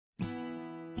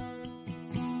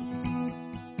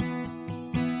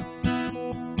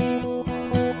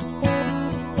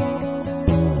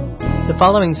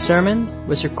following sermon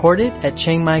was recorded at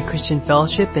Chiang Mai Christian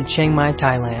Fellowship in Chiang Mai,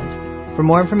 Thailand. For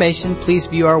more information, please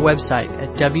view our website at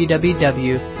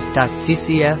www.ccfth.org.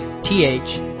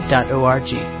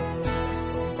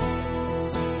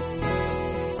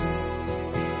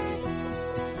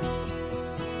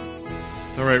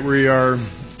 All right, we are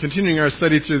continuing our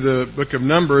study through the book of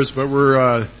Numbers, but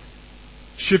we're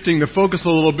shifting the focus a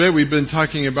little bit. We've been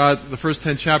talking about the first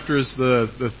 10 chapters,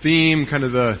 the theme, kind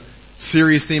of the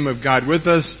series theme of God with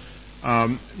us.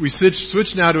 We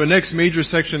switch now to a next major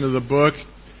section of the book,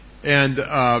 and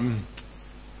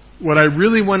what I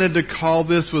really wanted to call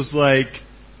this was like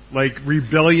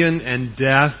rebellion and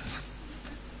death.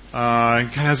 It kind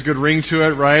of has a good ring to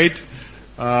it, right?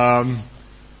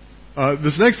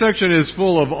 This next section is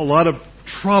full of a lot of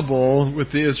trouble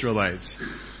with the Israelites.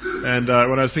 And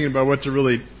when I was thinking about what to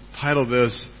really title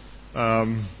this,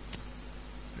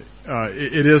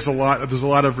 it is a lot. There's a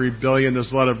lot of rebellion.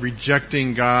 There's a lot of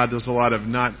rejecting God. There's a lot of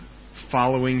not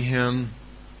following Him.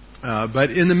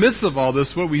 But in the midst of all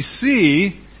this, what we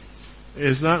see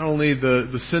is not only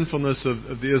the sinfulness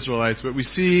of the Israelites, but we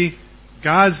see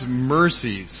God's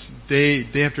mercies day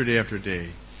after day after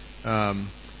day.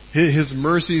 His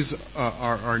mercies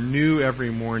are new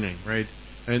every morning, right?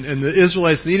 And the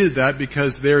Israelites needed that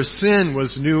because their sin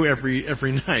was new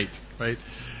every night, right?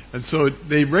 And so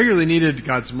they regularly needed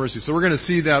God's mercy. So we're going to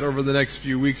see that over the next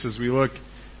few weeks as we look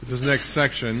at this next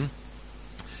section.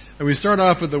 And we start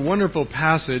off with a wonderful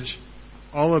passage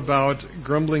all about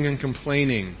grumbling and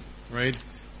complaining, right?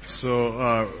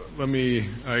 So let me,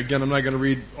 again, I'm not going to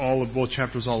read all of both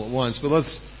chapters all at once, but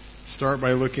let's start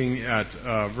by looking at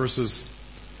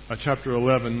chapter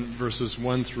 11, verses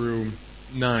 1 through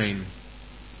 9.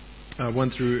 We'll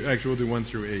do 1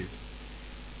 through 8.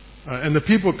 And the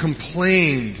people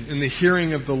complained in the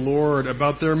hearing of the Lord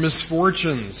about their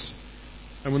misfortunes.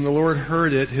 And when the Lord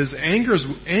heard it, His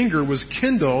anger was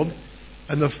kindled,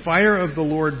 and the fire of the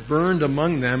Lord burned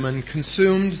among them and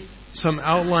consumed some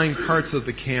outlying parts of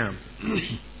the camp.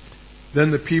 Then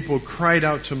the people cried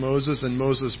out to Moses, and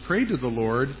Moses prayed to the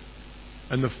Lord,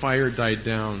 and the fire died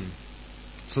down.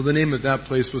 So the name of that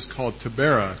place was called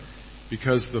Taberah,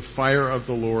 because the fire of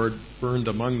the Lord burned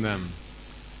among them.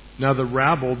 Now the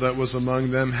rabble that was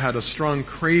among them had a strong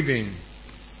craving,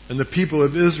 and the people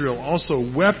of Israel also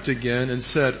wept again and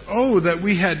said, "Oh, that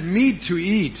we had meat to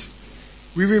eat!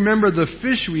 We remember the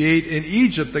fish we ate in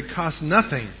Egypt that cost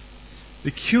nothing,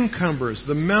 the cucumbers,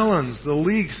 the melons, the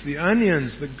leeks, the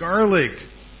onions, the garlic.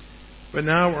 But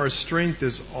now our strength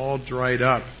is all dried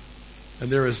up,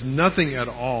 and there is nothing at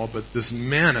all but this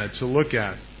manna to look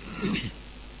at."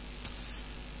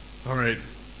 All right,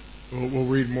 we'll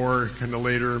read more kind of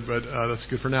later, but that's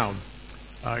good for now.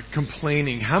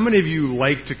 Complaining. How many of you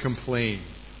like to complain?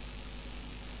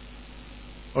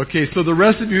 Okay, so the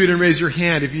rest of you didn't raise your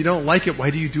hand. If you don't like it, why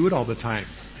do you do it all the time?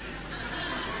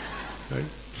 Right?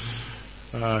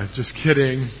 Just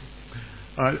kidding.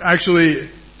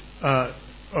 Actually,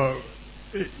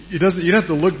 you don't have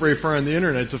to look very far on the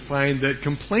internet to find that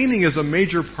complaining is a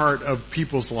major part of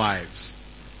people's lives.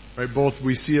 Right? Both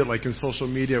we see it like in social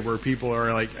media where people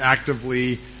are like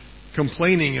actively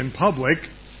complaining in public,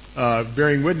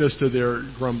 bearing witness to their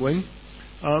grumbling.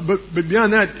 But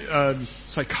beyond that,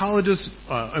 psychologists,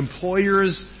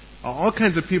 employers, all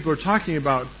kinds of people are talking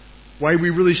about why we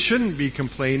really shouldn't be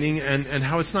complaining and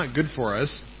how it's not good for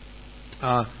us.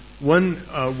 One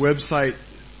website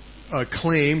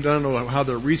claimed, I don't know how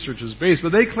their research is based,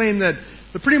 but they claim that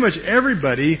pretty much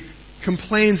everybody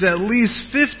complains at least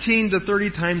 15 to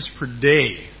 30 times per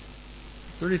day.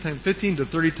 15 to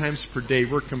 30 times per day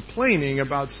we're complaining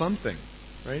about something,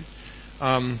 right?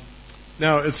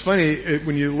 Now, it's funny,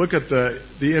 when you look at the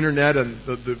internet and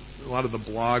a lot of the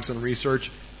blogs and research,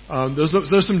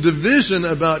 there's some division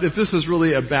about if this is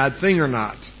really a bad thing or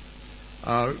not.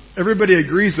 Everybody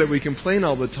agrees that we complain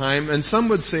all the time, and some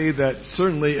would say that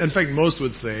certainly, in fact, most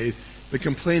would say that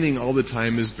complaining all the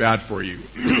time is bad for you.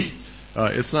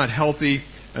 It's not healthy.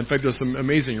 In fact, there's some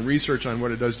amazing research on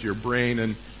what it does to your brain,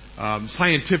 and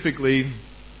scientifically,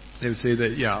 they would say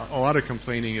that, a lot of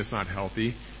complaining is not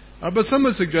healthy. But some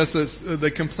would suggest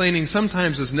that complaining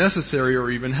sometimes is necessary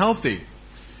or even healthy,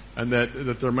 and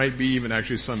that there might be even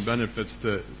actually some benefits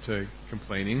to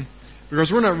complaining.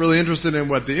 Because we're not really interested in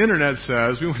what the internet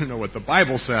says. We want to know what the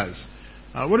Bible says.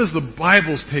 What is the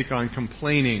Bible's take on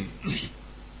complaining?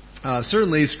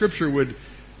 Certainly, Scripture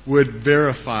would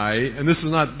verify, and this is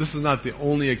not the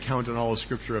only account in all of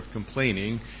Scripture of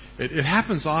complaining. It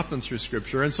happens often through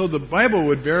Scripture, and so the Bible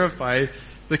would verify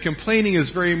that complaining is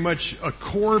very much a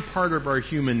core part of our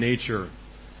human nature.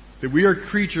 That we are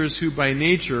creatures who by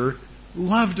nature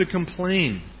love to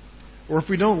complain. or if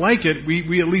we don't like it,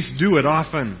 we at least do it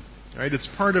often. Right? It's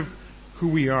part of who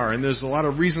we are, and there's a lot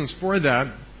of reasons for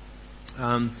that.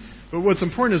 But what's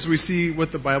important is we see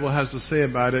what the Bible has to say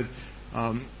about it,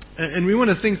 and we want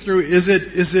to think through: is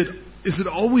it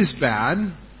always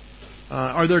bad?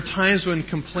 Are there times when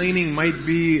complaining might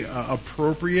be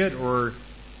appropriate or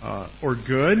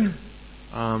good?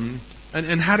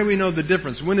 And how do we know the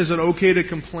difference? When is it okay to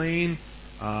complain,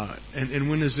 and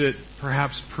when is it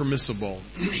perhaps permissible?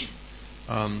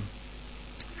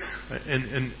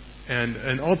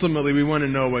 And ultimately, we want to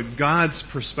know what God's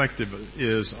perspective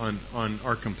is on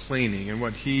our complaining and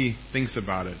what He thinks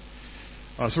about it.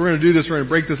 So we're going to do this. We're going to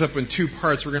break this up in two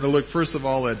parts. We're going to look first of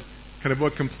all at kind of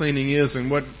what complaining is and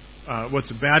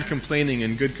what's bad complaining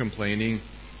and good complaining,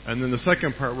 and then the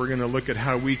second part we're going to look at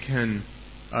how we can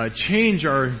change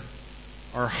our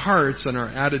hearts and our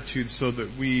attitudes so that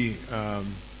we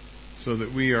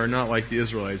are not like the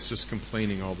Israelites, just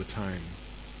complaining all the time.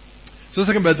 So let's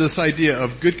talk about this idea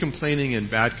of good complaining and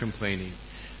bad complaining.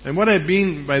 And what I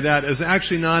mean by that is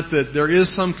actually not that there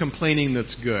is some complaining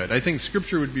that's good. I think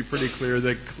Scripture would be pretty clear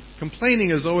that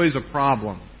complaining is always a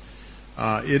problem.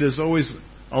 It is always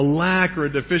a lack or a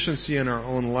deficiency in our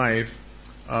own life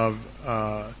of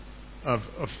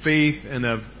faith and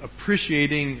of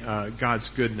appreciating God's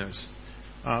goodness.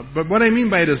 But what I mean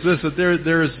by it is this: that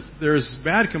there's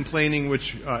bad complaining,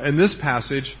 which in this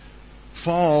passage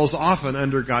falls often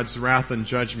under God's wrath and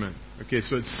judgment. Okay,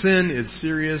 so it's sin, it's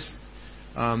serious.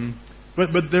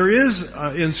 But there is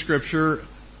in Scripture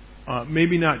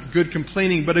maybe not good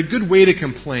complaining, but a good way to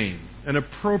complain, an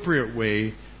appropriate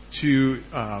way to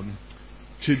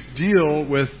deal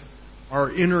with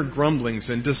our inner grumblings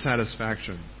and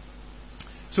dissatisfaction.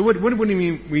 So what do we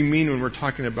mean when we're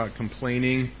talking about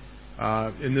complaining?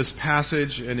 In this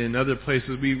passage and in other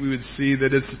places, we would see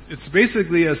that it's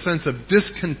basically a sense of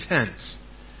discontent.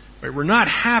 Right? We're not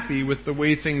happy with the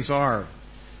way things are.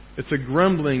 It's a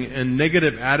grumbling and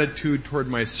negative attitude toward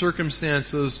my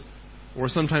circumstances or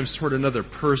sometimes toward another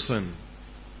person.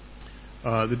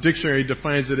 The dictionary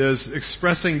defines it as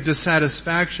expressing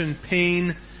dissatisfaction,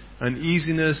 pain,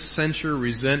 uneasiness, censure,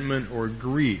 resentment, or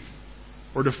grief,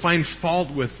 or to find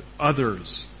fault with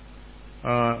others,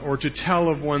 or to tell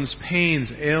of one's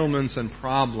pains, ailments, and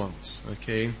problems.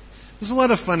 Okay? There's a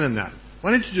lot of fun in that.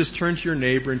 Why don't you just turn to your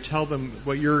neighbor and tell them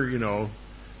what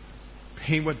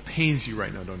what pains you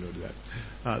right now? Don't do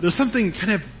that. There's something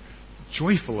kind of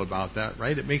joyful about that,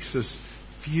 right? It makes us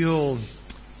feel,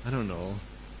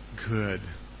 good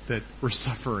that we're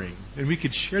suffering. And we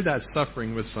could share that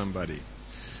suffering with somebody.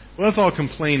 Well, that's all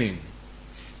complaining.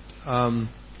 And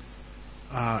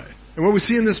what we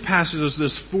see in this passage is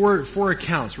there's four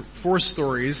accounts, four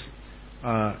stories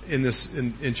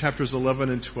in chapters 11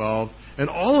 and 12, and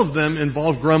all of them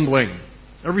involve grumbling.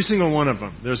 Every single one of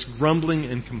them. There's grumbling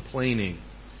and complaining.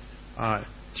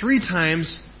 3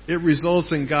 times it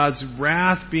results in God's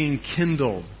wrath being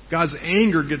kindled. God's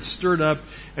anger gets stirred up,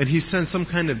 and He sends some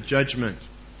kind of judgment.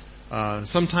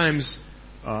 Sometimes,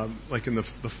 like in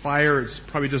the fire, it's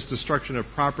probably just destruction of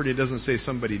property. It doesn't say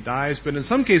somebody dies, but in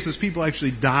some cases, people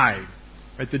actually die.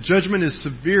 Right? The judgment is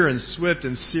severe and swift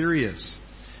and serious.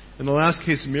 In the last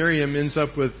case, Miriam ends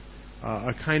up with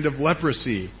a kind of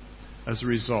leprosy as a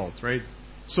result. Right?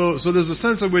 So there's a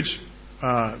sense in which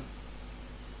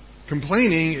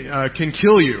complaining can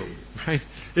kill you. Right?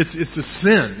 It's a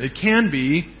sin. It can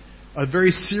be a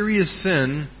very serious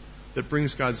sin that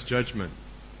brings God's judgment.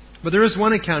 But there is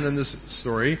one account in this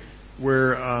story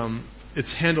where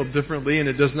it's handled differently, and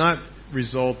it does not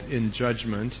result in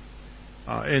judgment.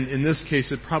 And in this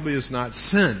case, it probably is not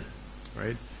sin,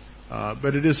 right?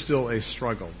 But it is still a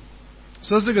struggle.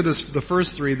 So let's look at the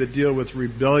first 3 that deal with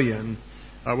rebellion,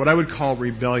 what I would call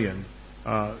rebellion.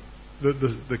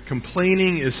 The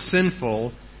complaining is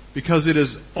sinful because it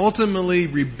is ultimately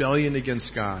rebellion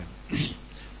against God.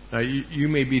 Now, you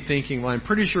may be thinking, well, I'm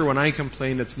pretty sure when I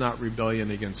complain, it's not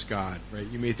rebellion against God, right?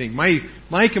 You may think,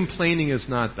 my complaining is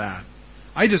not that.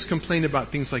 I just complain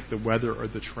about things like the weather or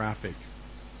the traffic.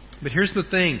 But here's the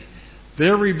thing.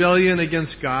 Their rebellion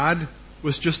against God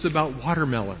was just about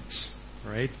watermelons,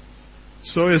 right?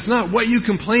 So it's not what you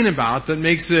complain about that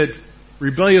makes it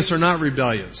rebellious or not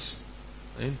rebellious.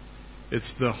 Right?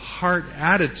 It's the heart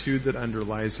attitude that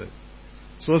underlies it.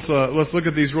 So let's look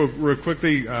at these real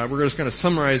quickly. We're just going to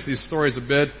summarize these stories a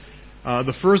bit.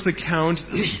 The first account,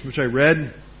 which I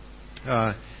read,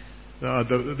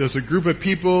 there's a group of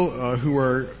people who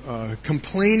are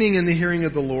complaining in the hearing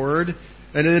of the Lord,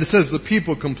 and it says the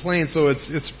people complained, so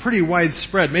it's pretty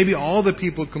widespread. Maybe all the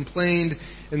people complained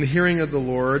in the hearing of the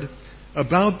Lord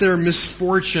about their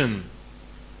misfortune.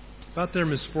 About their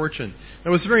misfortune.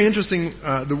 Now, what's very interesting,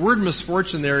 the word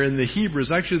misfortune there in the Hebrew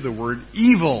is actually the word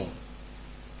evil.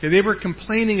 Okay, they were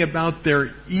complaining about their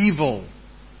evil.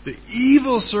 The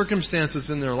evil circumstances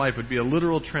in their life would be a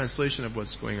literal translation of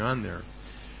what's going on there.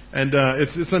 And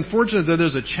it's unfortunate that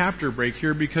there's a chapter break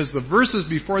here because the verses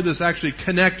before this actually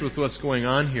connect with what's going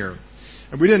on here.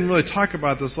 And we didn't really talk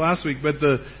about this last week, but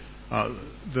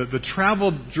the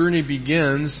travel journey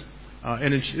begins,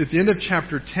 and at the end of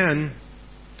chapter 10,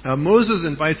 Moses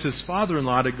invites his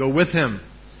father-in-law to go with him.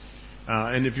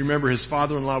 And if you remember, his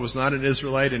father-in-law was not an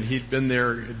Israelite, and he'd been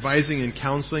there advising and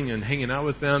counseling and hanging out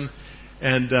with them.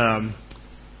 And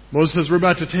Moses says, we're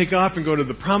about to take off and go to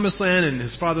the promised land. And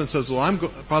his father-in-law says,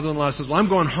 well, I'm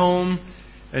going home.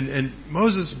 And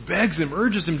Moses begs him,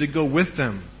 urges him to go with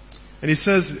them. And he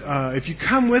says, if you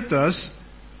come with us,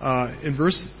 in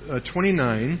verse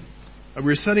 29,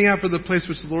 we're setting out for the place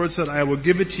which the Lord said, I will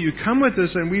give it to you. Come with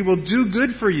us, and we will do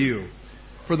good for you.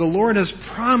 For the Lord has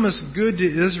promised good to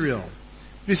Israel.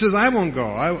 He says, I won't go.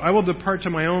 I will depart to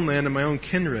my own land and my own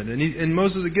kindred. And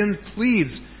Moses again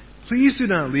pleads, please do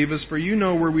not leave us, for you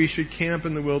know where we should camp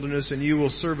in the wilderness, and you will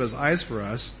serve as eyes for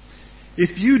us.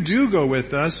 If you do go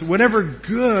with us, whatever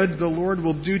good the Lord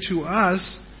will do to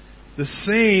us, the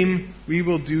same we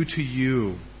will do to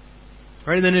you.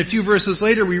 Right, and then a few verses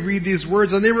later we read these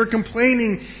words, and they were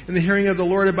complaining in the hearing of the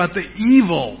Lord about the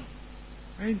evil.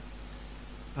 Right?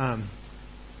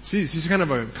 See, kind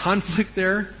of a conflict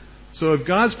there. So if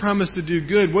God's promised to do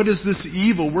good, what is this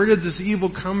evil? Where did this evil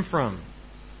come from?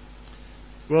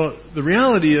 Well, the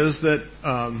reality is that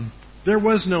there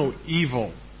was no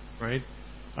evil, right?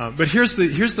 But here's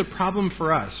the problem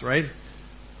for us, right?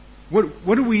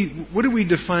 What do we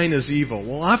define as evil?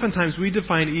 Well, oftentimes we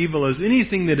define evil as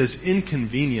anything that is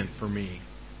inconvenient for me,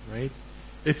 right?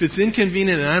 If it's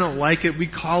inconvenient and I don't like it, we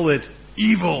call it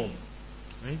evil,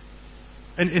 right?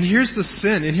 And here's the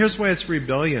sin, and here's why it's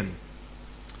rebellion.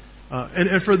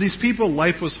 And for these people,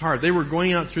 life was hard. They were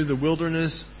going out through the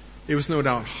wilderness. It was no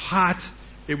doubt hot.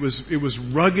 It was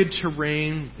rugged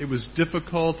terrain. It was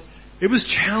difficult. It was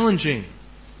challenging.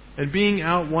 And being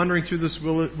out wandering through this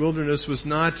wilderness was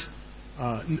not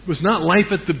life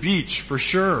at the beach, for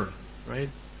sure, right?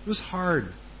 It was hard.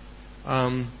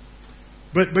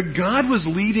 But God was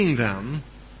leading them,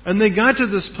 and they got to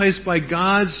this place by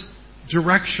God's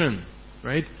direction,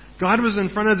 right? God was in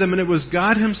front of them, and it was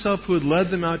God Himself who had led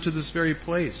them out to this very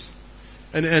place.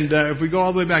 And if we go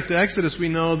all the way back to Exodus, we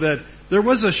know that there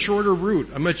was a shorter route,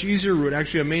 a much easier route,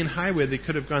 actually a main highway they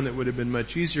could have gone that would have been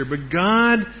much easier. But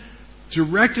God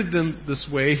directed them this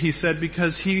way, He said,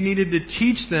 because He needed to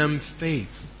teach them faith.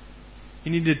 He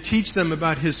needed to teach them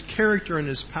about His character and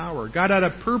His power. God had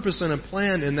a purpose and a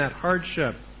plan in that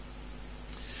hardship.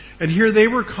 And here they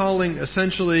were calling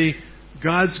essentially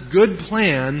God's good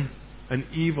plan an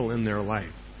evil in their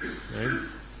life. Right?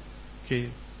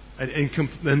 Okay.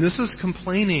 And this is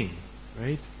complaining,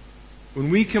 right?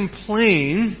 When we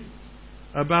complain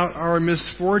about our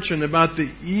misfortune, about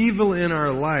the evil in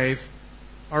our life,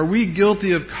 are we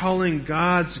guilty of calling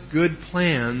God's good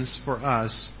plans for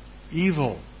us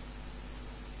evil?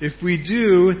 If we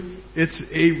do, it's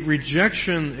a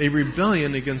rejection, a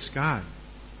rebellion against God.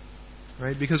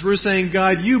 Right? Because we're saying,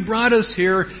 God, you brought us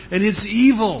here, and it's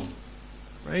evil.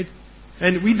 Right?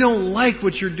 And we don't like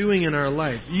what you're doing in our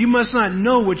life. You must not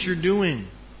know what you're doing.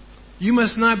 You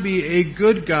must not be a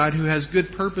good God who has good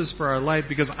purpose for our life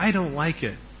because I don't like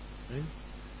it. Right?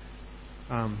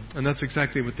 And that's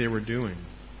exactly what they were doing.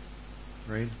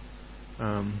 Right?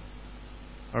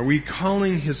 Are we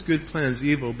calling His good plans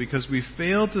evil because we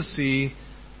fail to see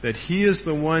that He is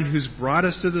the one who's brought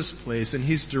us to this place and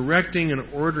He's directing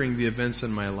and ordering the events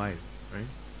in my life? Right?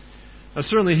 Now,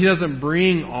 certainly He doesn't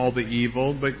bring all the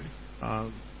evil, but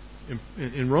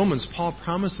in Romans, Paul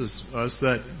promises us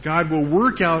that God will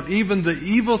work out even the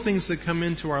evil things that come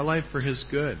into our life for His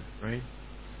good. Right?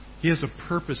 He has a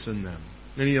purpose in them,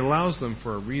 and He allows them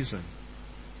for a reason.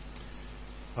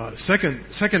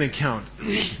 Second account,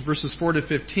 verses 4 to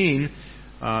 15,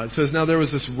 it says, now there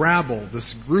was this rabble,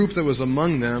 this group that was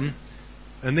among them,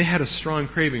 and they had a strong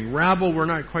craving. Rabble, we're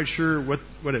not quite sure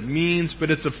what it means, but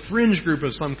it's a fringe group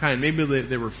of some kind. Maybe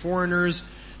they were foreigners.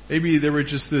 Maybe they were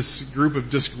just this group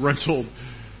of disgruntled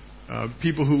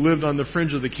people who lived on the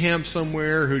fringe of the camp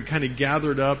somewhere, who had kind of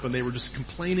gathered up, and they were just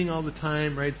complaining all the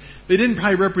time, right? They didn't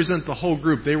probably represent the whole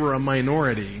group. They were a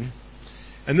minority.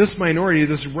 And this minority,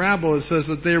 this rabble, it says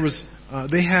that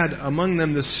they had among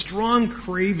them this strong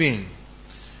craving.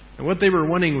 And what they were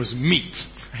wanting was meat,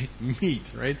 right? Meat,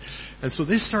 right? And so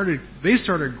they started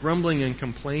grumbling and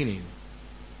complaining.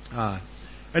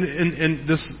 And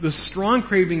this strong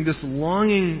craving, this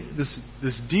longing,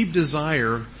 this deep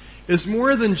desire, is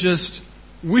more than just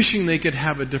wishing they could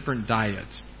have a different diet.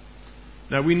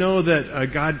 Now, we know that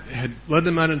God had led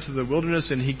them out into the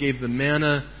wilderness and He gave them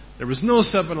manna. There was no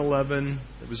 7-Eleven.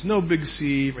 There was no Big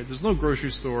C. Right? There's no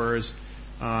grocery stores.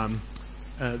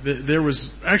 There was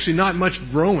actually not much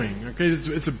growing. Okay,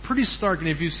 it's a pretty stark, and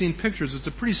if you've seen pictures, it's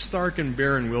a pretty stark and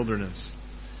barren wilderness.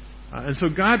 And so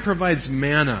God provides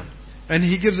manna, and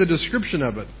He gives a description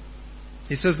of it.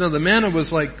 He says, now the manna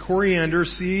was like coriander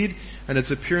seed, and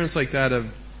its appearance like that of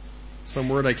some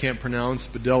word I can't pronounce,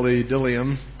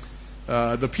 bdellium.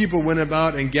 The people went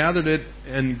about and gathered it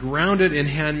and ground it in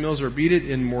hand mills or beat it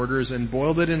in mortars and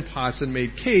boiled it in pots and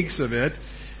made cakes of it.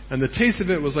 And the taste of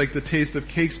it was like the taste of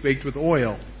cakes baked with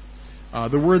oil.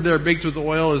 The word there, baked with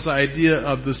oil, is the idea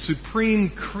of the supreme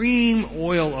cream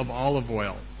oil of olive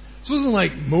oil. So it wasn't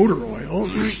like motor oil.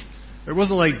 It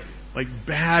wasn't like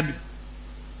bad,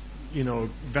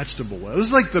 vegetable oil. It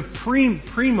was like the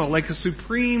primo, like the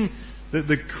supreme,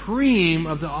 the cream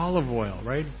of the olive oil,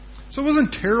 right? So it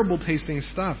wasn't terrible tasting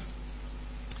stuff.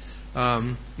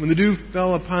 When the dew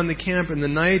fell upon the camp in the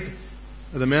night,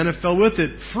 the manna fell with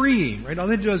it, free, right? All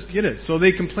they did was get it. So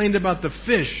they complained about the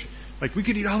fish. Like, we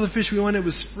could eat all the fish we wanted, it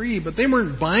was free, but they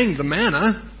weren't buying the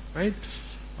manna, right?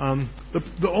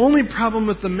 The only problem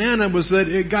with the manna was that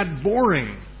it got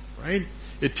boring, right?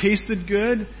 It tasted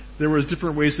good. There was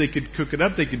different ways they could cook it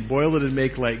up. They could boil it and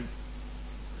make like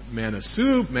manna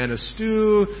soup, manna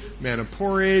stew, manna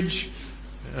porridge,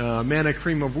 manna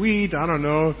cream of wheat, I don't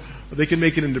know. They could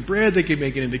make it into bread, they could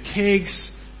make it into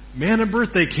cakes, manna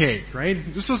birthday cake, right?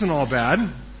 This wasn't all bad.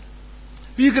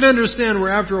 But you could understand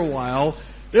where after a while,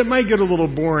 it might get a little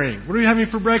boring. What are we having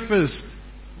for breakfast?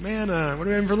 Manna. What are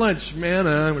we having for lunch?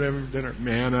 Manna. What are we having for dinner?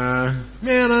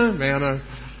 Manna.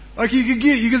 Like you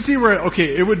can see where,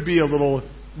 it would be a little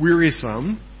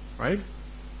wearisome, right?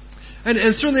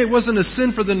 And certainly it wasn't a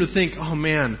sin for them to think, oh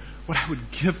man, what I would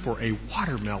give for a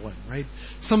watermelon, right?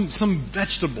 Some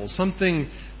vegetable, something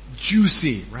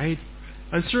juicy, right?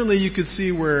 And certainly you could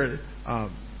see where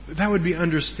that would be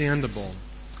understandable.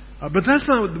 But that's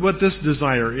not what this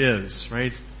desire is,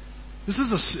 right?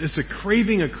 It's a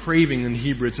craving in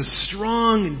Hebrew. It's a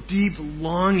strong, deep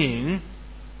longing.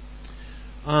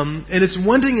 And it's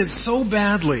wanting it so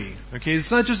badly. Okay,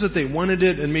 it's not just that they wanted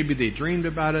it and maybe they dreamed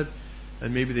about it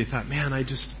and maybe they thought, man,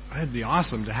 I'd be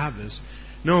awesome to have this.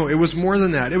 No, it was more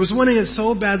than that. It was wanting it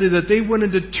so badly that they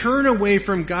wanted to turn away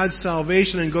from God's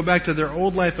salvation and go back to their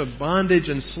old life of bondage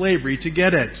and slavery to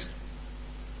get it.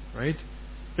 Right?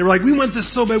 They were like, we want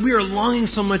this so bad. We are longing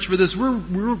so much for this.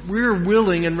 We're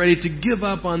willing and ready to give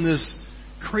up on this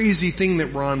crazy thing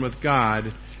that we're on with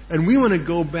God. And we want to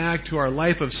go back to our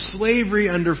life of slavery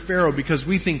under Pharaoh because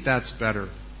we think that's better.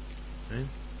 Right?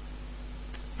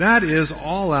 That is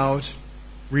all-out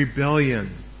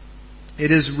rebellion. It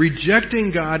is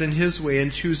rejecting God and His way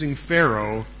and choosing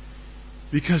Pharaoh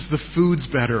because the food's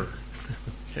better.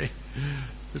 Okay?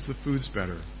 Because the food's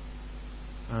better.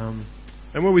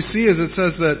 And what we see is it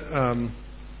says that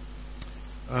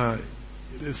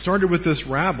it started with this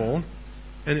rabble.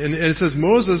 And it says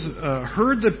Moses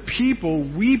heard the people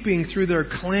weeping through their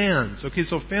clans. Okay,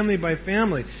 so family by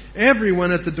family.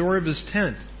 Everyone at the door of his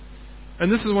tent.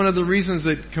 And this is one of the reasons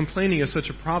that complaining is such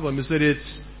a problem, is that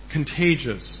it's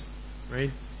contagious.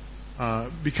 Right?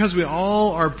 Because we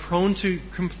all are prone to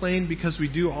complain, because we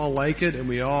do all like it and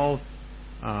we all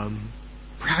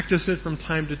practice it from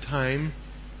time to time.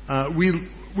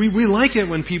 We like it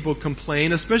when people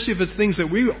complain, especially if it's things that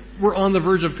we were on the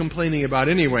verge of complaining about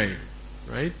anyway.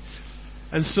 Right?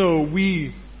 And so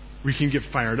we can get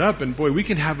fired up, and boy, we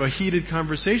can have a heated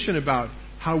conversation about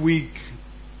how we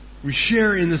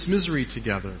share in this misery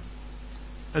together.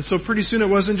 And so pretty soon it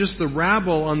wasn't just the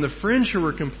rabble on the fringe who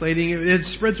were complaining, it had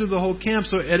spread through the whole camp.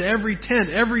 So at every tent,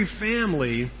 every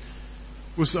family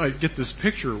was, I get this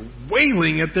picture,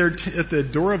 wailing at the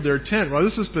door of their tent. Well,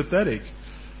 this is pathetic.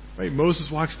 Right? Moses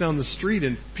walks down the street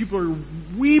and people are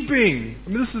weeping. I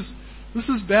mean, this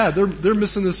is bad. They're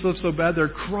missing this stuff so bad they're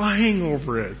crying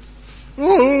over it.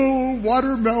 Oh,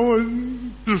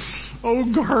 watermelon. Oh,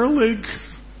 garlic.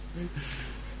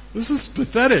 This is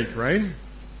pathetic, right?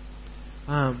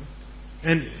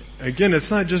 And again,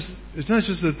 it's not just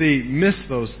that they miss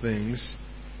those things.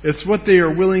 It's what they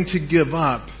are willing to give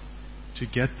up to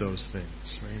get those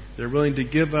things. Right? They're willing to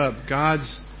give up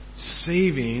God's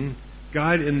saving,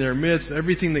 God in their midst,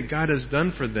 everything that God has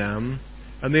done for them,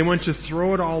 and they want to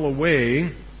throw it all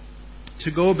away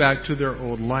to go back to their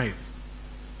old life.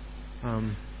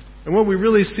 And what we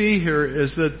really see here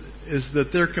is that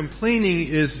their complaining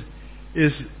is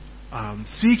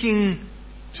seeking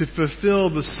to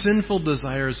fulfill the sinful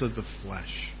desires of the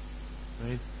flesh.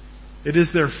 Right? It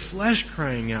is their flesh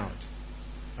crying out,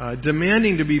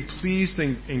 demanding to be pleased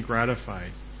and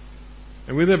gratified.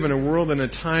 And we live in a world and a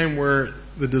time where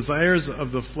the desires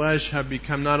of the flesh have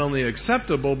become not only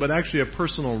acceptable, but actually a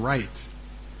personal right.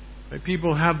 Right?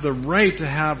 People have the right to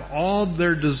have all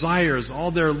their desires,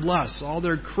 all their lusts, all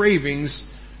their cravings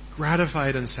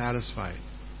gratified and satisfied.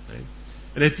 Right?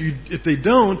 And if they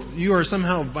don't, you are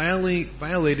somehow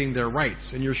violating their rights,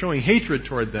 and you're showing hatred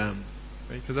toward them,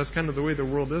 right? Because that's kind of the way the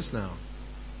world is now.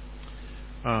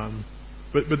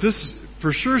 But this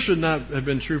for sure should not have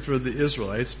been true for the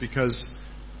Israelites, because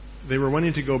they were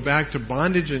wanting to go back to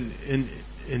bondage in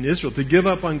Israel, to give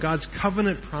up on God's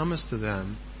covenant promise to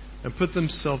them and put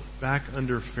themselves back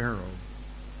under Pharaoh,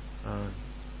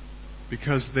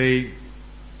 because they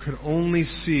could only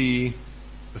see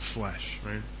the flesh,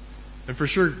 right? And for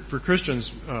sure, for Christians,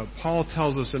 Paul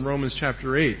tells us in Romans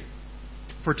chapter 8,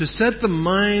 "For to set the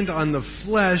mind on the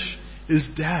flesh is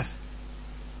death."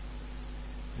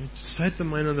 Right? To set the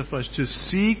mind on the flesh, to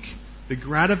seek the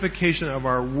gratification of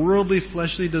our worldly,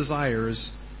 fleshly desires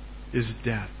is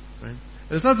death. Right? And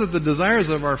it's not that the desires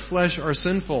of our flesh are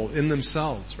sinful in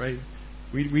themselves, right?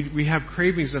 We have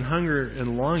cravings and hunger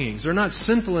and longings. They're not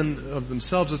sinful in of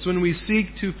themselves. It's when we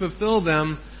seek to fulfill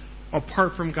them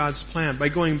apart from God's plan, by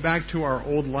going back to our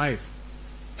old life,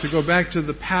 to go back to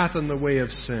the path and the way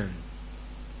of sin.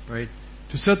 Right?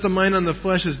 To set the mind on the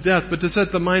flesh is death, but to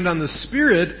set the mind on the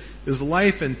Spirit is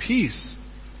life and peace.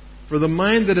 For the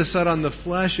mind that is set on the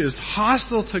flesh is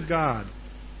hostile to God,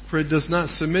 for it does not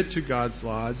submit to God's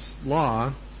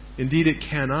law. Indeed, it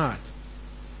cannot.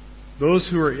 Those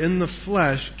who are in the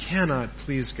flesh cannot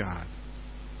please God.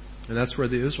 And that's where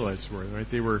the Israelites were, right?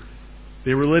 They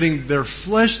were letting their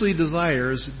fleshly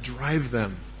desires drive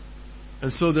them.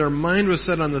 And so their mind was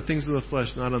set on the things of the flesh,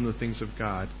 not on the things of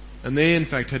God. And they, in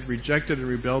fact, had rejected and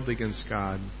rebelled against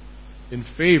God in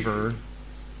favor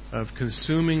of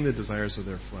consuming the desires of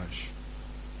their flesh.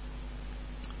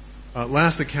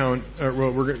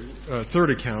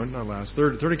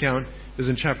 Third account is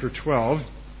in chapter 12.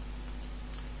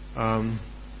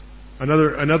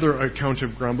 Another account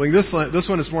of grumbling. This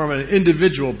one is more of an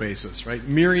individual basis, right?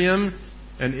 Miriam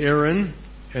and Aaron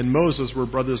and Moses were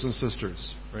brothers and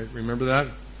sisters, right? Remember that?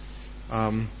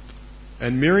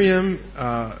 And Miriam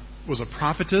was a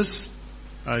prophetess.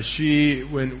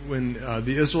 When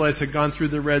the Israelites had gone through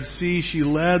the Red Sea, she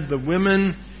led the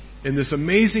women in this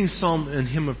amazing psalm and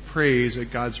hymn of praise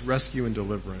at God's rescue and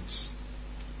deliverance.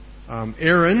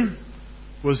 Aaron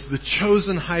was the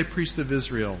chosen high priest of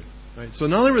Israel. Right? So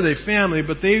not only were they family,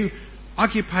 but they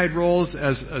occupied roles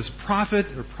as prophet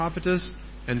or prophetess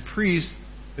and priest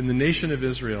in the nation of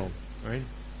Israel. Right?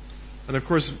 And of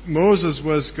course, Moses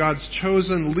was God's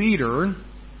chosen leader,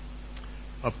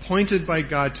 appointed by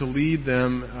God to lead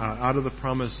them out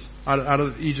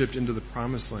of Egypt into the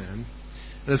promised land.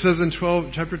 And it says in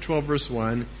chapter 12, verse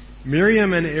 1,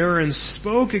 Miriam and Aaron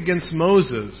spoke against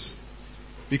Moses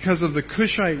because of the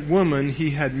Cushite woman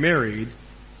he had married,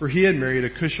 for he had married a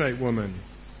Cushite woman.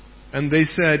 And they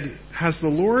said, "Has the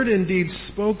Lord indeed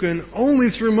spoken only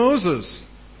through Moses?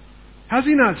 Has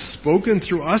he not spoken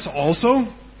through us also?"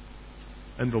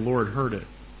 And the Lord heard it.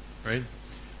 Right?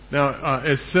 Now,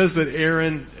 it says that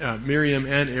Miriam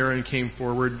and Aaron came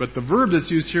forward, but the verb that's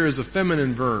used here is a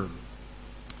feminine verb.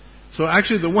 So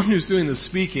actually the one who's doing the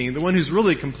speaking, the one who's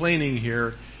really complaining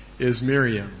here, is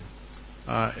Miriam.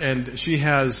 And she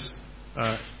has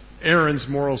Aaron's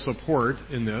moral support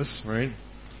in this, right?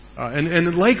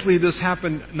 And likely this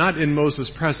happened not in Moses'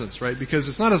 presence, right? Because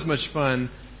it's not as much fun.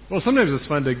 Well, sometimes it's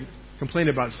fun to complain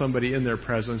about somebody in their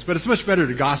presence, but it's much better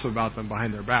to gossip about them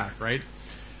behind their back, right?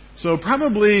 So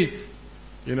probably,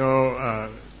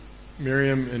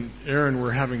 Miriam and Aaron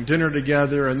were having dinner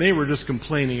together, and they were just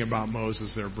complaining about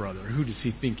Moses, their brother. Who does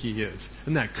he think he is?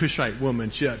 And that Cushite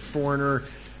woman, that foreigner.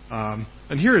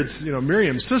 And here it's,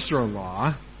 Miriam's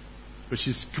sister-in-law, but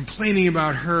she's complaining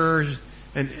about her.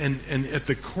 And at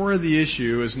the core of the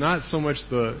issue is not so much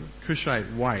the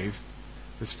Cushite wife,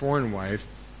 this foreign wife,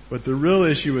 but the real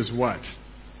issue is what?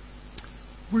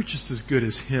 We're just as good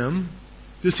as him.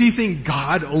 Does he think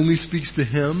God only speaks to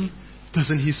him?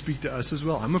 Doesn't he speak to us as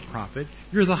well? I'm a prophet.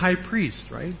 You're the high priest,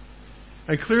 right?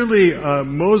 And clearly,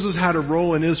 Moses had a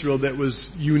role in Israel that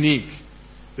was unique,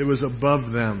 that was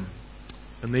above them.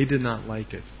 And they did not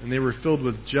like it. And they were filled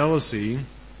with jealousy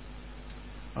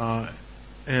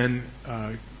and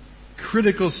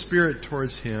critical spirit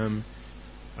towards him.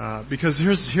 Because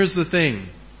here's the thing.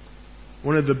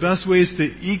 One of the best ways to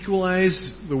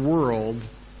equalize the world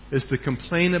is to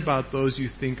complain about those you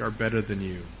think are better than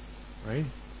you. Right?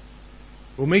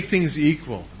 We'll make things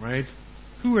equal, right?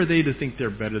 Who are they to think they're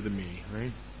better than me,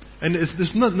 right? And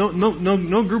there's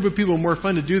no group of people more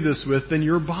fun to do this with than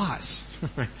your boss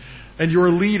and your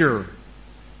leader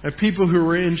and people who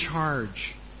are in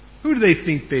charge. Who do they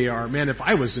think they are? Man, if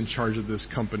I was in charge of this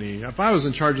company, if I was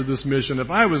in charge of this mission, if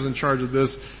I was in charge of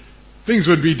this, things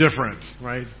would be different,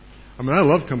 right? I mean, I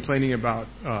love complaining about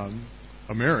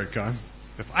America.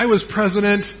 If I was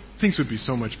president, things would be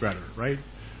so much better, right?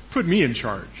 Put me in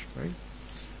charge, right?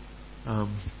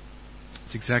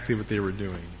 It's exactly what they were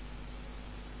doing.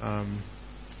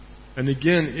 And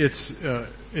again, it's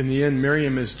in the end,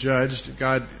 Miriam is judged.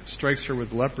 God strikes her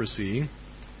with leprosy.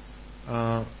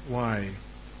 Why?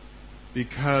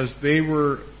 Because they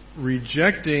were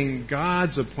rejecting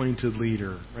God's appointed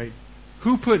leader, right?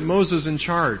 Who put Moses in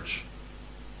charge?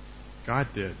 God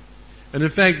did. And in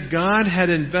fact, God had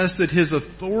invested His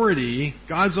authority,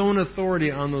 God's own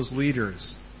authority, on those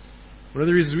leaders. One of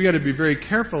the reasons we got to be very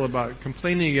careful about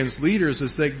complaining against leaders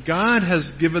is that God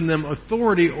has given them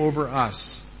authority over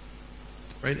us.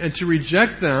 Right? And to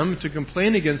reject them, to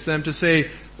complain against them, to say,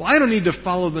 well, I don't need to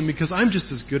follow them because I'm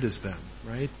just as good as them.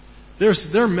 Right?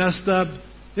 They're messed up.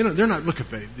 They're not, look, if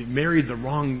they married the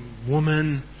wrong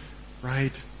woman,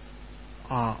 right?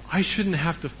 I shouldn't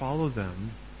have to follow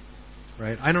them.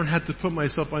 Right? I don't have to put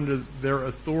myself under their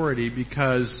authority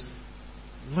because,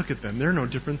 look at them. They're no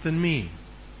different than me.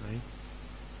 Right?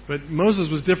 But Moses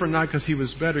was different not because he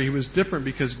was better. He was different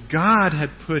because God had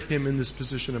put him in this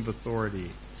position of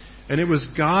authority. And it was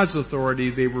God's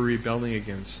authority they were rebelling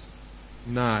against,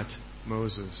 not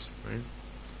Moses. Right?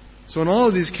 So in all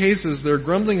of these cases, their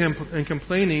grumbling and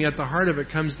complaining, at the heart of it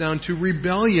comes down to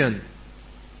rebellion.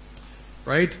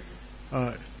 Right?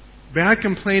 Bad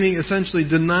complaining essentially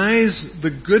denies the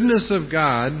goodness of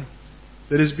God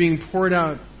that is being poured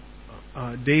out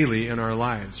daily in our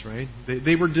lives, right?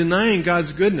 They were denying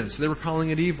God's goodness. They were calling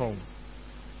it evil.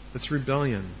 That's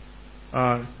rebellion.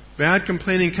 Bad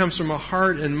complaining comes from a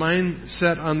heart and mind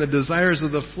set on the desires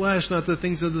of the flesh, not the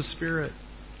things of the Spirit.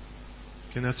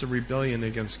 And that's a rebellion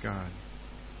against God.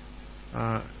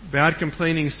 Bad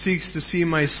complaining seeks to see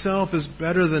myself as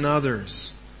better than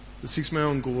others. It seeks my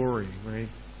own glory, right?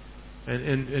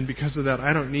 And because of that,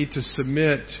 I don't need to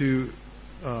submit to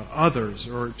others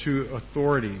or to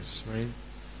authorities, right?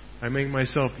 I make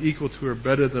myself equal to or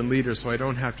better than leaders so I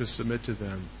don't have to submit to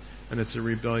them. And it's a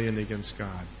rebellion against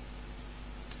God.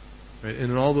 Right?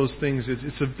 And in all those things,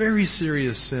 it's a very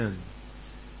serious sin.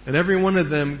 And every one of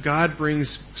them, God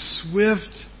brings swift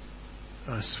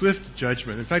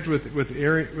judgment. In fact, with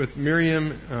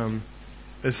Miriam,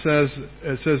 it says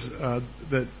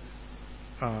that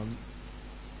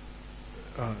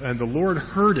and the Lord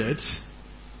heard it,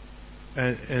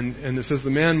 and it says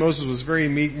the man Moses was very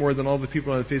meek, more than all the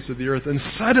people on the face of the earth. And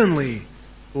suddenly,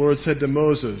 the Lord said to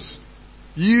Moses,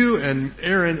 "You and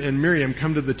Aaron and Miriam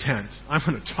come to the tent. I'm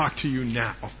going to talk to you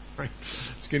now." Right?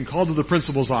 It's getting called to the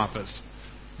principal's office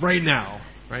right now.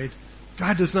 Right?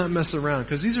 God does not mess around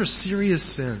because these are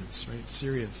serious sins. Right?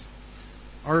 Serious.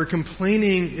 Our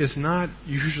complaining is not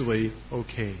usually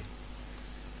okay.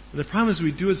 And the problem is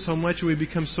we do it so much and we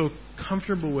become so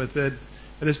comfortable with it,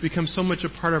 and it's become so much a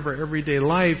part of our everyday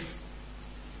life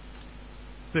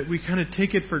that we kind of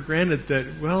take it for granted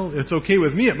that, well, it's okay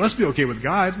with me, it must be okay with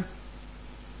God.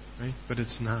 Right? But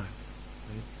it's not.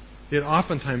 Right? It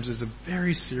oftentimes is a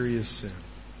very serious sin.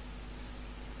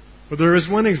 But there is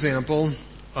one example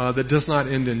that does not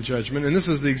end in judgment, and this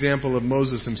is the example of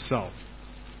Moses himself.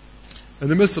 In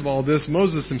the midst of all this,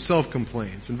 Moses himself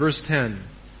complains. In verse 10,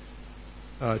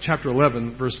 chapter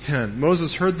 11, verse 10,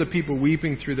 Moses heard the people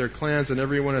weeping through their clans and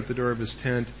everyone at the door of his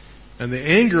tent, and the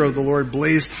anger of the Lord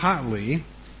blazed hotly,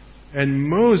 and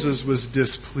Moses was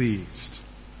displeased.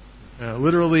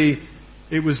 Literally,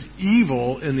 it was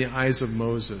evil in the eyes of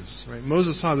Moses. Right?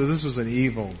 Moses saw that this was an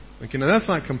evil. Okay, now that's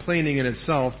not complaining in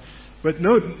itself, but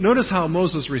notice how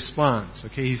Moses responds.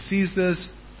 Okay, he sees this,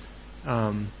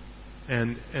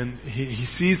 and he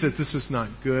sees that this is not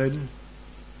good.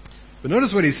 But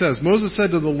notice what he says. Moses said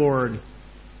to the Lord,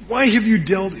 "Why have you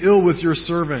dealt ill with your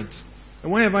servant?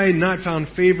 And why have I not found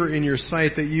favor in your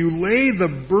sight that you lay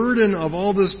the burden of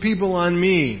all this people on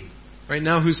me?" Right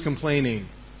now, who's complaining?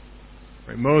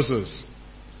 Right, Moses.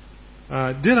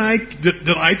 Did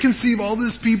I conceive all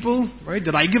these people? Right?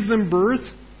 Did I give them birth?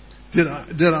 Did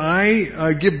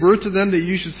I give birth to them that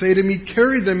you should say to me,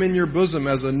 "Carry them in your bosom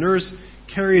as a nurse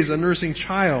carries a nursing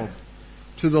child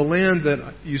to the land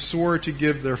that you swore to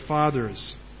give their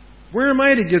fathers? Where am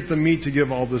I to get the meat to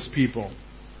give all this people?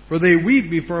 For they weep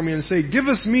before me and say, 'Give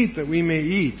us meat that we may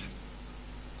eat.'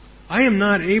 I am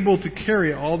not able to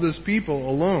carry all this people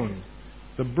alone.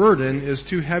 The burden is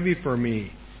too heavy for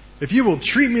me. If you will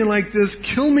treat me like this,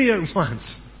 kill me at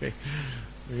once." Okay.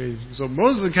 Okay, so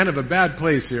Moses is in kind of a bad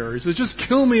place here. He says, just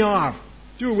kill me off.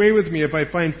 Do away with me. If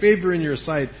I find favor in your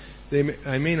sight,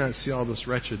 I may not see all this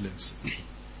wretchedness.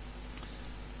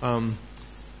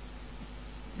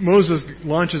 Moses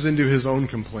launches into his own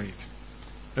complaint.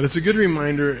 And it's a good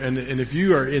reminder, and if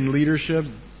you are in leadership,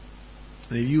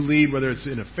 and if you lead, whether it's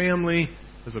in a family,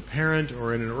 as a parent,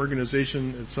 or in an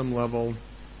organization at some level,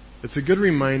 it's a good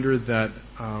reminder that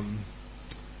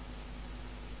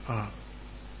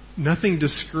nothing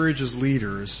discourages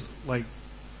leaders like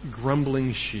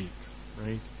grumbling sheep,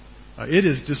 right? It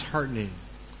is disheartening.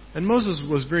 And Moses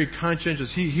was very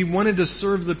conscientious. He wanted to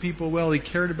serve the people well. He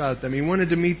cared about them. He wanted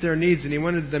to meet their needs, and he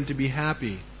wanted them to be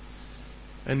happy.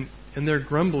 And their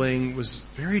grumbling was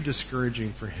very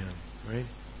discouraging for him, right?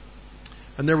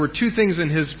 And there were two things in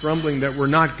his grumbling that were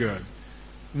not good.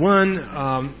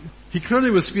 One, he clearly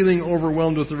was feeling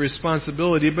overwhelmed with the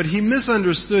responsibility, but he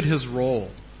misunderstood his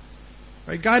role.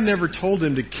 Right? God never told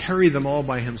him to carry them all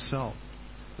by himself.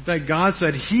 In fact, God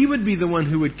said he would be the one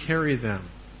who would carry them.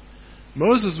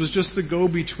 Moses was just the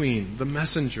go-between, the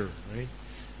messenger, right?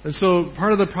 And so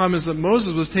part of the problem is that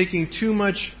Moses was taking too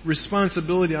much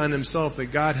responsibility on himself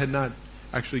that God had not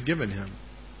actually given him.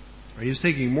 Right? He was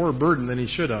taking more burden than he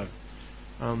should have.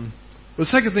 The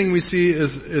second thing we see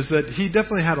is that he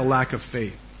definitely had a lack of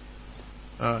faith.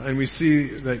 And we see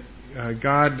that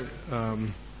God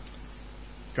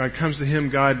comes to him,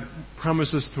 God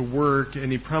promises to work,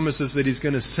 and he promises that he's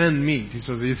going to send meat. He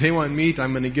says, if they want meat,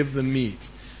 I'm going to give them meat.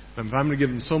 I'm going to give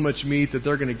them so much meat that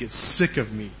they're going to get sick of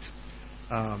meat.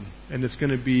 And it's going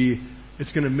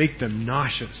to make them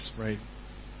nauseous, right?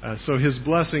 So his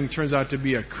blessing turns out to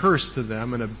be a curse to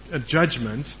them and a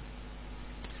judgment.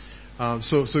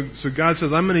 So God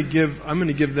says, I'm going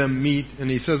to give them meat, and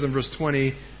he says in verse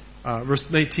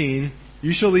 19,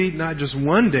 you shall eat not just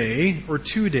 1 day, or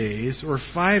 2 days, or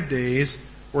 5 days,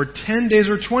 or 10 days,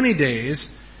 or 20 days,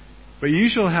 but you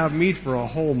shall have meat for a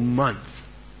whole month.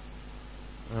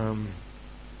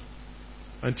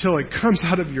 Until it comes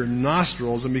out of your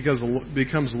nostrils and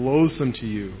becomes loathsome to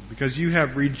you, because you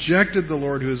have rejected the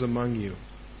Lord who is among you,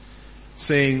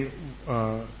 saying,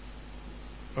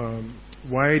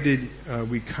 why did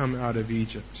we come out of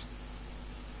Egypt?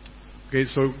 Okay,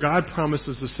 so God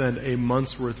promises to send a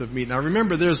month's worth of meat. Now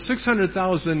remember, there's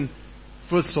 600,000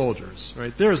 foot soldiers,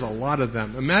 right? There's a lot of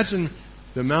them. Imagine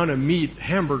the amount of meat,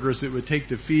 hamburgers, it would take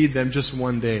to feed them just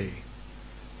 1 day.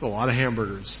 It's a lot of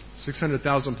hamburgers.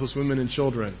 600,000 plus women and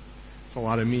children. It's a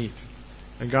lot of meat.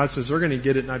 And God says they're going to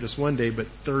get it not just 1 day, but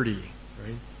 30,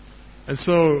 right? And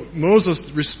so Moses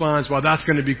responds, well, that's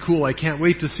going to be cool. I can't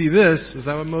wait to see this. Is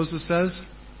that what Moses says?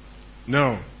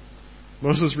 No.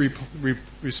 Moses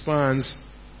responds,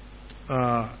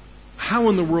 how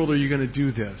in the world are you going to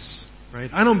do this? Right?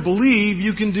 I don't believe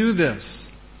you can do this.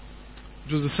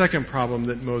 Which was the second problem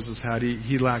that Moses had.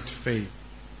 He lacked faith.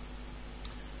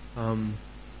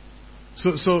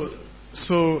 So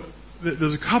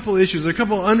there's a couple issues, a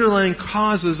couple underlying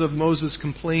causes of Moses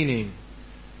complaining.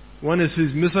 One is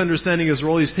his misunderstanding his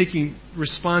role. He's taking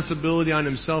responsibility on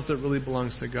himself that really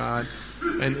belongs to God.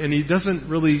 And he doesn't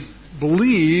really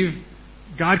believe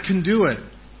God can do it.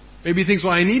 Maybe he thinks,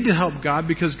 well, I need to help God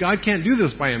because God can't do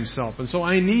this by himself. And so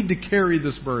I need to carry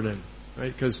this burden,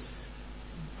 right? Because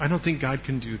I don't think God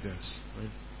can do this,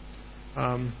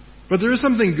 right? But there is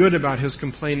something good about his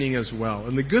complaining as well.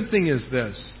 And the good thing is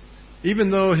this.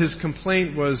 Even though his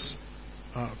complaint was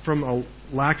from a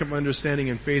lack of understanding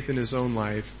and faith in his own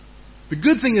life, the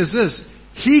good thing is this.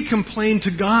 He complained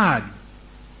to God.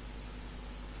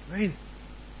 Right?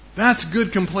 That's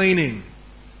good complaining.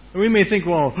 And we may think,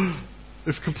 well,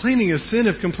 if complaining is sin,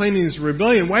 if complaining is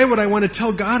rebellion, why would I want to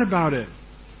tell God about it?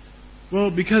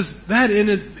 Well, because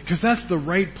that's the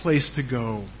right place to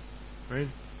go. Right?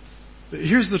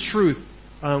 Here's the truth.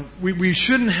 We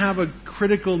shouldn't have a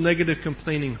critical, negative,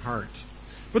 complaining heart.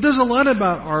 But there's a lot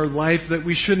about our life that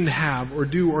we shouldn't have or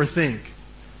do or think.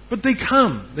 But they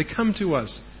come. They come to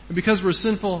us. And because we're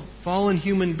sinful, fallen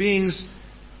human beings,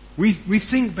 we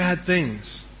think bad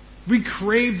things. We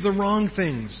crave the wrong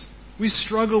things. We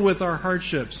struggle with our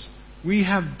hardships. We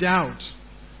have doubt.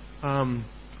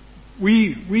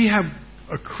 We have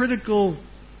a critical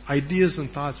ideas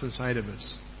and thoughts inside of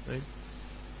us. Right?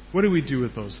 What do we do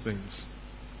with those things?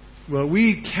 Well,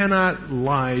 we cannot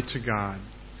lie to God.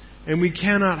 And we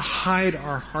cannot hide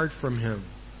our heart from Him.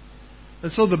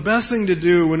 And so the best thing to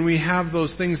do when we have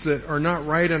those things that are not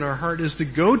right in our heart is to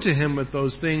go to Him with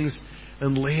those things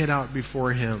and lay it out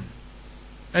before Him.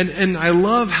 And I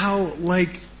love how,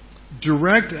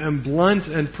 direct and blunt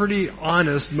and pretty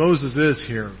honest Moses is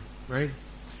here, right?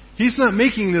 He's not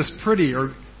making this pretty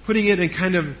or putting it in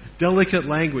kind of delicate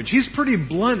language. He's pretty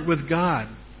blunt with God.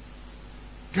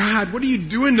 God, what are you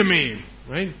doing to me?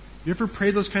 Right? You ever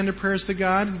pray those kind of prayers to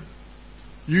God?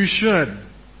 You should.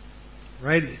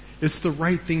 Right? It's the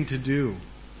right thing to do.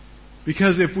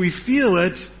 Because if we feel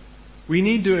it, we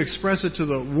need to express it to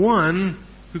the one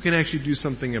who can actually do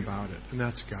something about it, and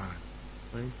that's God.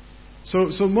 Right?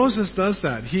 So Moses does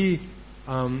that. He's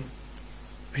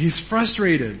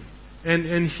frustrated,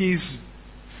 and he's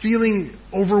feeling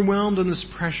overwhelmed in this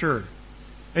pressure.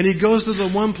 And he goes to the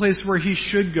one place where he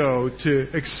should go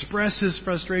to express his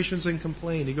frustrations and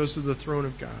complain. He goes to the throne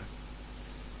of God.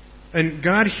 And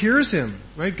God hears him,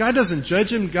 right? God doesn't judge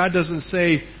him. God doesn't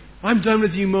say, I'm done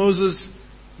with you, Moses.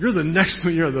 You're the next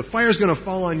one. The fire's going to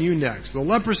fall on you next. The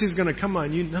leprosy is going to come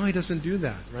on you. No, he doesn't do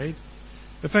that, right?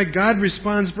 In fact, God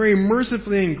responds very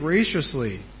mercifully and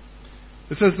graciously.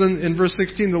 It says then in verse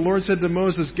 16, the Lord said to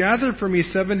Moses, gather for me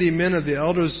 70 men of the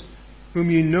elders whom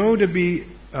you know to be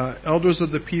elders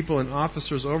of the people and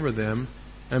officers over them,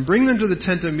 and bring them to the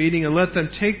tent of meeting and let them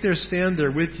take their stand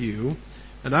there with you.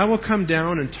 And I will come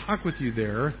down and talk with you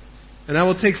there. And I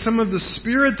will take some of the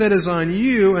Spirit that is on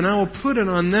you, and I will put it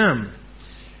on them.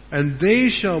 And they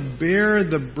shall bear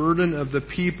the burden of the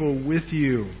people with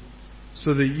you,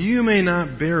 so that you may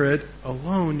not bear it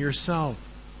alone yourself.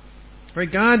 Right?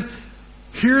 God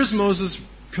hears Moses'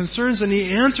 concerns and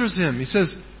he answers him. He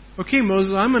says, okay,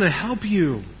 Moses, I'm going to help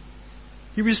you.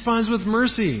 He responds with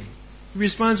mercy. He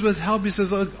responds with help. He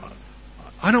says,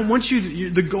 I don't want you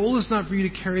to, the goal is not for you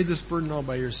to carry this burden all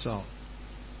by yourself.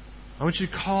 I want you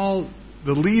to call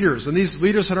the leaders. And these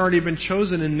leaders had already been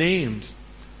chosen and named.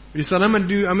 But he said, I'm going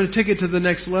to take it to the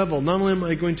next level. Not only am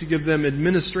I going to give them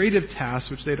administrative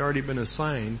tasks, which they'd already been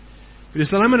assigned, but he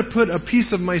said, I'm going to put a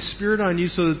piece of my Spirit on you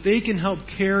so that they can help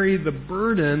carry the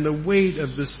burden, the weight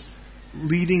of this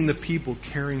leading the people,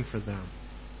 caring for them.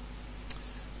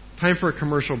 Time for a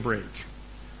commercial break.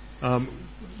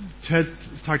 Ted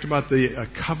talked about the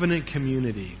covenant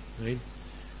community, right?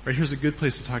 Right here's a good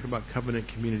place to talk about covenant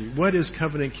community. What is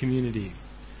covenant community?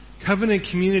 Covenant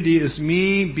community is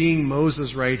me being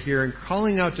Moses right here and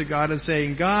calling out to God and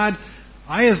saying, God,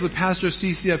 I as the pastor of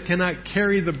CCF cannot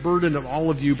carry the burden of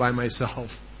all of you by myself,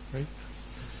 right?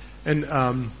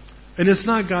 And it's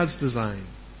not God's design.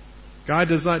 God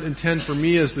does not intend for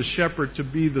me as the shepherd to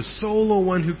be the solo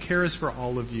one who cares for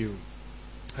all of you.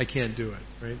 I can't do it,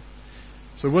 right?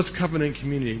 So what's covenant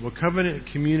community? Well, covenant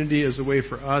community is a way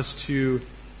for us to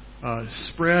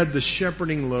spread the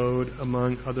shepherding load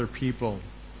among other people.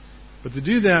 But to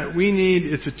do that,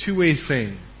 it's a two-way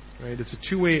thing, right? It's a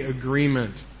two-way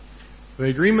agreement. The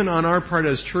agreement on our part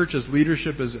as church, as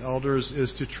leadership, as elders,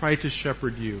 is to try to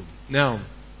shepherd you. Now,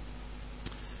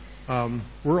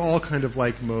 we're all kind of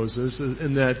like Moses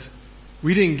in that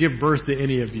we didn't give birth to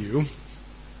any of you,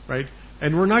 right?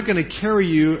 And we're not going to carry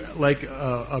you like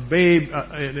a babe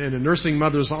in a nursing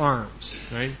mother's arms,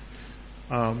 right?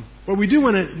 But we do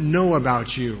want to know about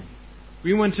you.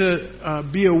 We want to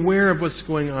be aware of what's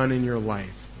going on in your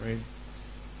life, right?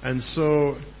 And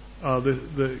so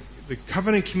the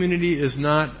covenant community is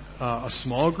not a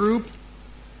small group,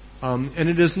 and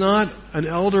it is not an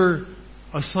elder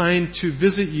assigned to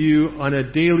visit you on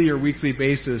a daily or weekly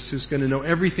basis who's going to know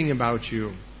everything about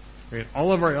you. Right?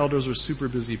 All of our elders are super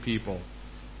busy people.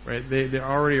 Right? They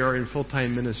already are in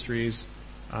full-time ministries,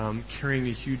 carrying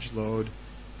a huge load.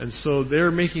 And so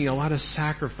they're making a lot of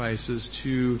sacrifices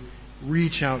to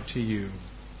reach out to you.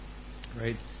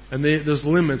 Right? And there's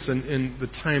limits in the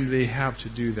time they have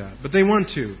to do that. But they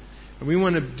want to. And we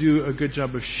want to do a good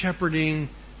job of shepherding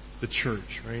the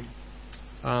church. Right?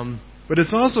 But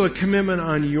it's also a commitment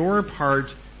on your part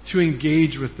to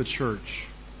engage with the church.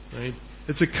 Right?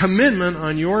 It's a commitment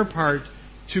on your part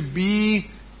to be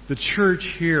the church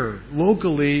here,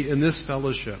 locally, in this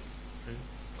fellowship.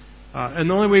 Right? And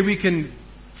the only way we can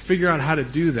figure out how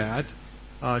to do that,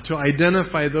 to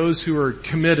identify those who are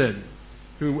committed,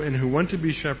 who want to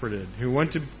be shepherded, who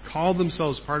want to call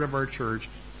themselves part of our church,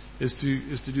 is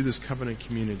to do this covenant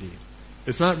community.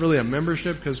 It's not really a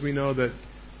membership, because we know that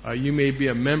you may be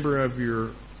a member of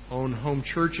your own home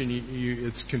church and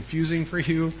it's confusing for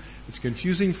you. It's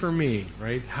confusing for me,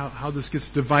 right? How this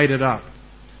gets divided up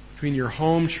between your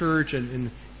home church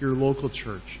and your local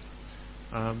church.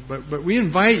 But we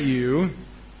invite you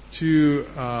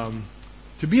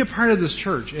to be a part of this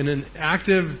church in an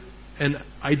active and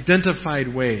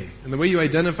identified way. And the way you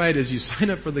identify it is you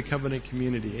sign up for the covenant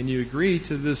community and you agree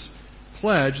to this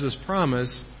pledge, this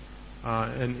promise.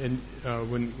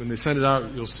 When they send it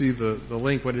out, you'll see the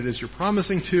link, what it is you're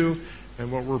promising to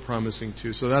and what we're promising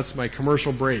to. So that's my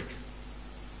commercial break.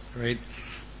 Right?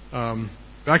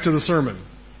 Back to the sermon.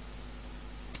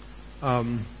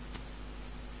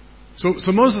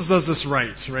 So Moses does this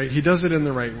right? He does it in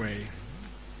the right way.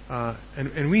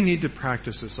 And we need to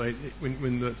practice this. Right?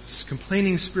 When the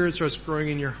complaining spirit starts growing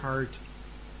in your heart,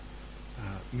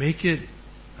 make it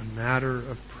a matter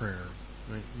of prayer.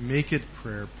 Right? Make it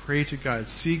prayer. Pray to God.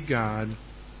 Seek God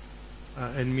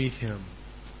and meet Him.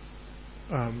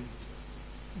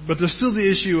 But there's still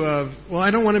the issue of, well, I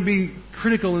don't want to be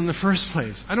critical in the first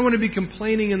place. I don't want to be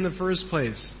complaining in the first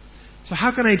place. So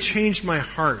how can I change my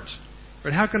heart?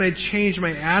 Right? How can I change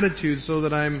my attitude so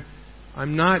that I'm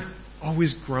not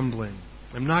always grumbling?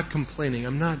 I'm not complaining.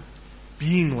 I'm not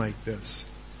being like this.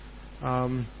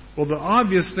 Well, the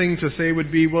obvious thing to say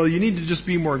would be, well, you need to just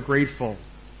be more grateful.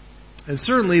 And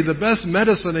certainly the best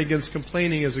medicine against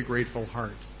complaining is a grateful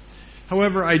heart.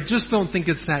 However, I just don't think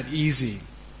it's that easy.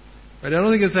 Right? I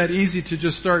don't think it's that easy to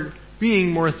just start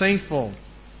being more thankful.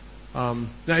 Now,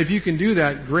 if you can do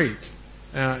that, great.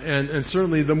 And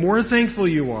certainly the more thankful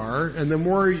you are, and the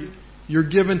more you're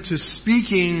given to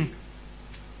speaking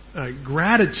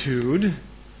gratitude,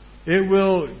 it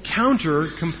will counter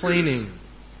complaining.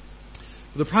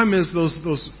 The problem is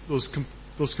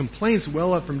those complaints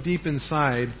well up from deep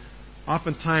inside,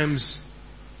 oftentimes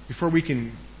before we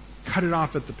can cut it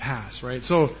off at the pass, right?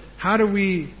 So how do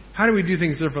we do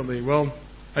things differently? Well,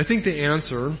 I think the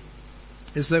answer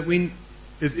is that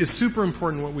it's super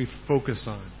important what we focus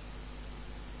on.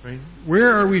 Right?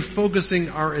 Where are we focusing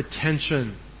our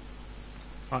attention?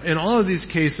 In all of these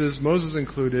cases, Moses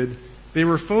included, they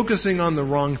were focusing on the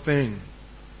wrong thing.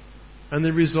 And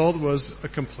the result was a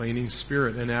complaining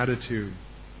spirit and attitude.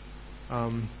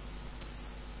 I'm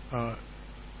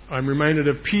reminded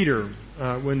of Peter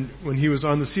when he was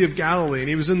on the Sea of Galilee and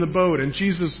he was in the boat and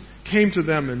Jesus came to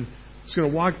them and was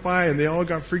going to walk by and they all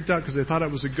got freaked out because they thought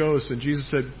it was a ghost. And Jesus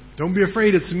said, "Don't be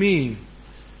afraid, it's me."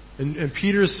 And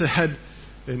Peter said,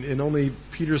 in only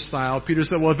Peter's style, Peter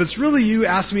said, "Well, if it's really you,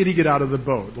 ask me to get out of the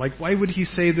boat." Like, why would he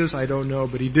say this? I don't know,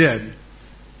 but he did.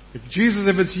 Jesus,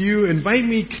 if it's you, invite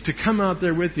me to come out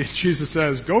there with you. Jesus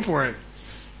says, "Go for it.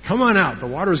 Come on out. The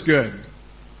water's good."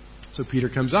 So Peter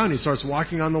comes out and he starts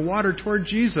walking on the water toward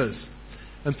Jesus.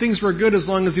 And things were good as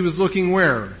long as he was looking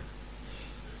where?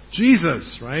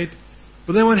 Jesus, right?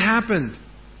 But then what happened?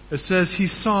 It says he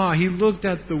looked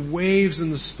at the waves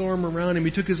and the storm around him.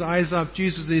 He took his eyes off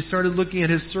Jesus and he started looking at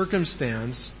his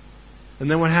circumstance. And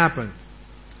then what happened?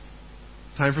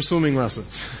 Time for swimming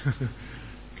lessons.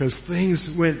 Because things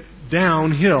went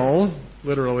downhill,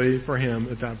 literally, for him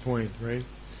at that point, right?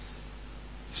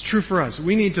 It's true for us.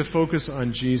 We need to focus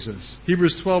on Jesus.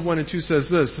 Hebrews 12:1 and 2 says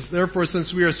this, "Therefore,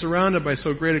 since we are surrounded by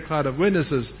so great a cloud of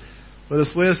witnesses, let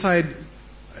us lay aside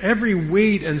every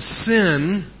weight and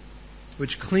sin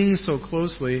which clings so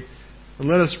closely, and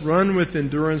let us run with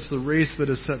endurance the race that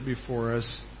is set before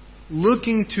us,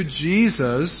 looking to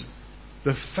Jesus,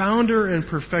 the founder and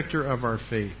perfecter of our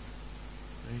faith."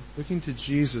 Right? Looking to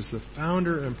Jesus, the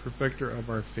founder and perfecter of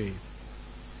our faith.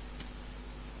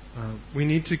 We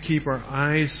need to keep our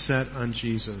eyes set on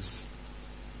Jesus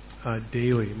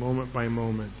daily, moment by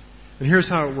moment. And here's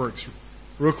how it works,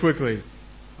 real quickly.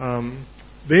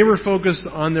 They were focused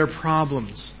on their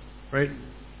problems, right?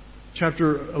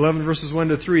 Chapter 11, verses 1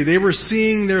 to 3. They were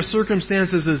seeing their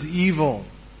circumstances as evil.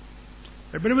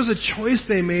 Right? But it was a choice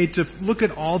they made to look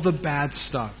at all the bad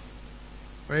stuff.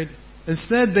 Right?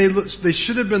 Instead, they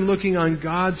should have been looking on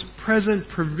God's present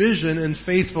provision and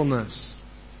faithfulness.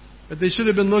 But they should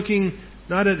have been looking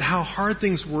not at how hard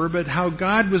things were, but how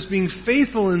God was being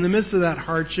faithful in the midst of that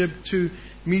hardship to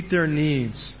meet their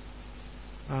needs.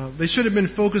 They should have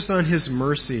been focused on His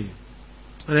mercy.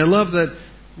 And I love that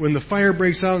when the fire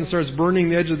breaks out and starts burning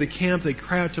the edge of the camp, they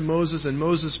cry out to Moses, and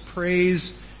Moses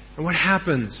prays. And what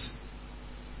happens?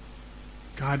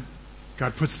 God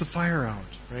puts the fire out,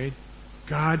 right?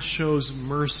 God shows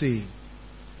mercy,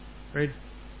 right?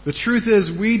 The truth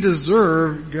is, we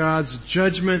deserve God's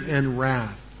judgment and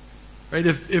wrath. Right?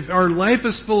 If our life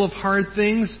is full of hard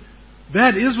things,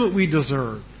 that is what we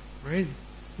deserve. Right?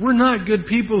 We're not good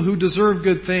people who deserve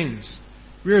good things.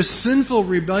 We are sinful,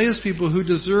 rebellious people who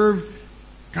deserve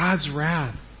God's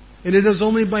wrath. And it is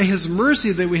only by His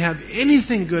mercy that we have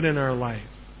anything good in our life.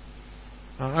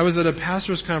 I was at a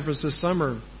pastor's conference this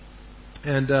summer,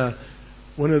 and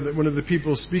one of the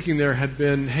people speaking there had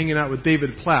been hanging out with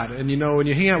David Platt. And you know, when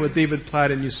you hang out with David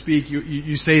Platt and you speak,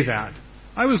 you say that.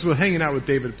 I was hanging out with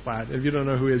David Platt. If you don't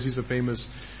know who he is, he's a famous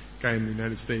guy in the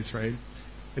United States, right?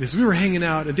 And as we were hanging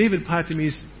out, and David Platt to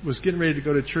me was getting ready to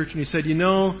go to church, and he said, "You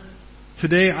know,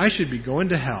 today I should be going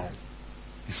to hell."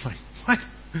 He's like, "What?"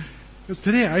 Because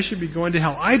today I should be going to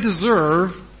hell. I deserve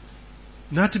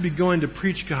not to be going to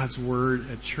preach God's word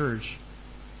at church.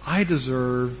 I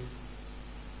deserve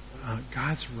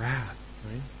God's wrath,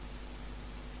 right?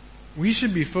 We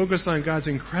should be focused on God's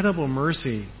incredible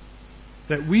mercy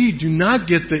that we do not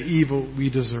get the evil we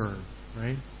deserve,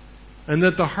 right? And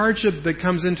that the hardship that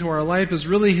comes into our life is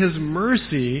really His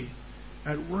mercy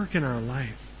at work in our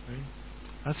life, right?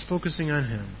 That's focusing on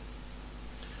Him.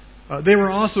 They were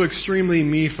also extremely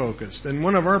me-focused. And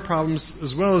one of our problems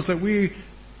as well is that we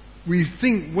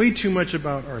think way too much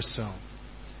about ourselves.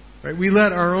 Right? We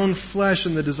let our own flesh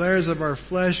and the desires of our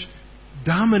flesh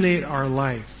dominate our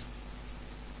life.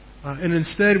 And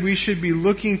instead, we should be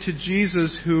looking to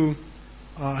Jesus who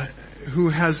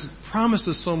has promised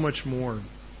us so much more.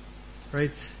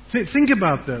 Right? Think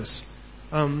about this.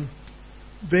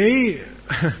 They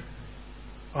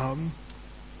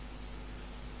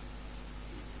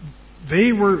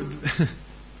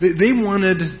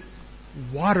wanted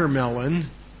watermelon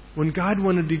when God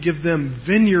wanted to give them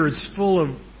vineyards full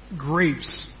of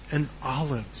grapes and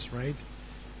olives, right?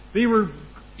 They were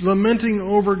lamenting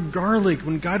over garlic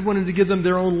when God wanted to give them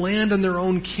their own land and their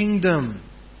own kingdom.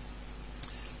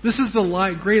 This is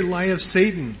the great lie of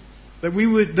Satan, that we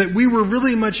were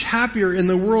really much happier in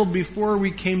the world before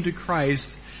we came to Christ,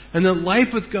 and that life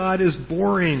with God is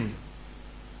boring,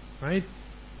 right?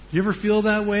 Do you ever feel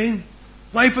that way?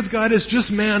 Life with God is just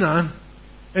manna,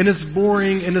 and it's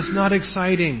boring, and it's not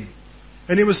exciting.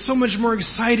 And it was so much more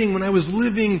exciting when I was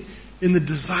living in the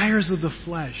desires of the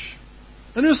flesh.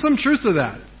 And there's some truth to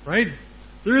that, right?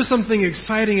 There is something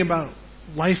exciting about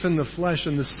life in the flesh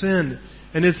and the sin,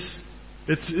 and it's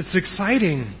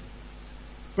exciting.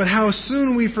 But how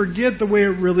soon we forget the way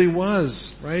it really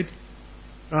was, right?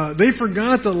 They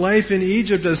forgot that life in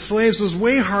Egypt as slaves was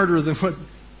way harder than what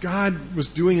God was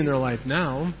doing in their life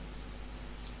now,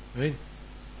 right?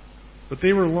 But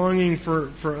they were longing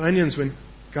for onions when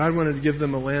God wanted to give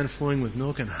them a land flowing with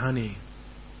milk and honey.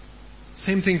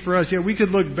 Same thing for us. Yeah, we could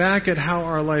look back at how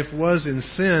our life was in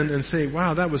sin and say,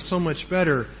 wow, that was so much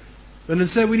better. But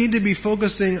instead, we need to be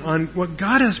focusing on what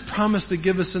God has promised to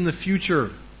give us in the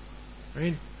future.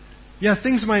 Right? Yeah,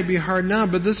 things might be hard now,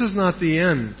 but this is not the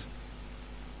end.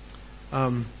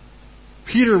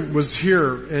 Peter was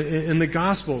here in the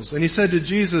Gospels, and he said to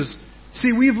Jesus,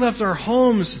 see, we've left our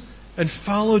homes and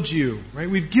followed you. Right?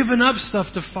 We've given up stuff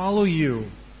to follow you.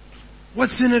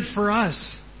 What's in it for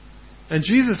us? And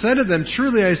Jesus said to them,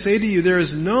 truly I say to you, there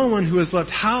is no one who has left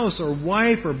house or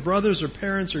wife or brothers or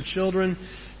parents or children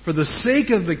for the sake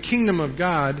of the kingdom of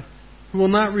God who will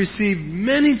not receive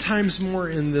many times more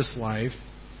in this life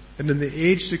and in the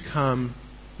age to come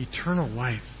eternal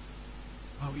life.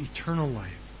 Oh, eternal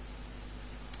life.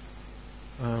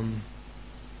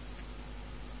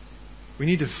 We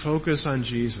need to focus on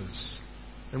Jesus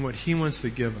and what He wants to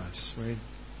give us, right?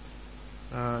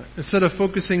 Instead of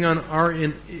focusing on our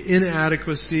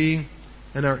inadequacy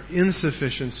and our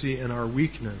insufficiency and our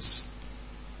weakness,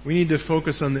 we need to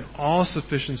focus on the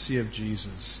all-sufficiency of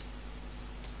Jesus.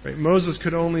 Right? Moses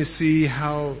could only see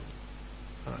how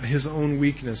his own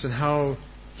weakness and how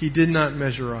he did not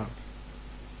measure up.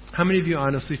 How many of you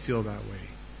honestly feel that way?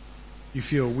 You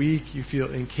feel weak, you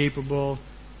feel incapable,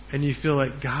 and you feel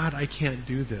like, God, I can't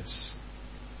do this.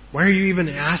 Why are you even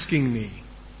asking me?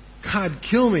 God,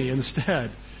 kill me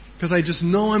instead, because I just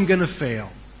know I'm going to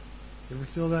fail. You ever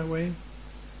feel that way?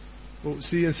 Well,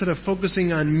 see, instead of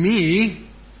focusing on me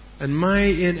and my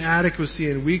inadequacy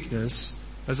and weakness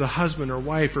as a husband or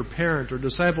wife or parent or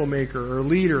disciple maker or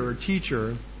leader or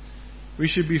teacher, we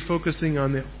should be focusing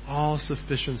on the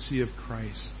all-sufficiency of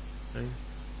Christ. Right?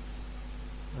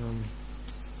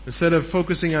 Instead of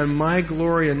focusing on my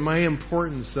glory and my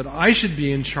importance, that I should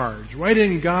be in charge. Why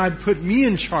didn't God put me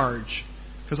in charge?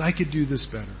 Because I could do this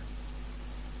better.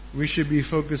 We should be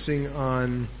focusing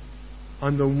on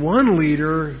the one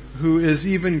leader who is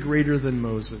even greater than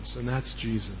Moses, and that's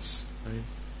Jesus.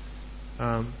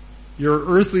 Right? Your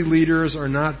earthly leaders are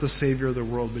not the Savior of the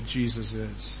world, but Jesus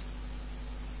is.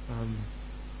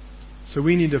 So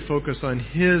we need to focus on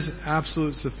His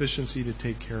absolute sufficiency to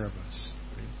take care of us.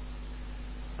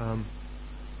 Right?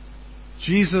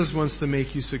 Jesus wants to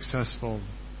make you successful,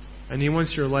 and He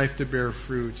wants your life to bear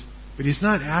fruit. But He's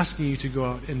not asking you to go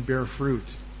out and bear fruit.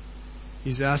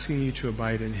 He's asking you to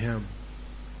abide in Him.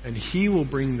 And He will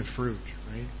bring the fruit,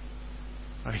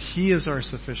 right? He is our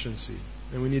sufficiency.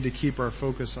 And we need to keep our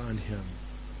focus on Him.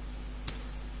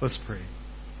 Let's pray.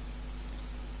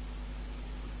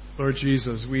 Lord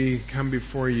Jesus, we come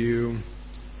before You,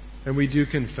 and we do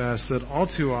confess that all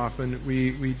too often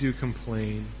we do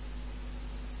complain.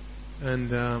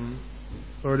 And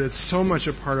Lord, it's so much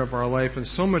a part of our life and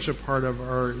so much a part of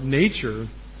our nature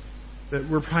that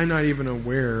we're probably not even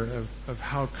aware of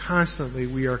how constantly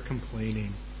we are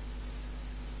complaining.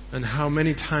 And how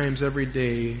many times every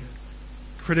day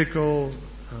critical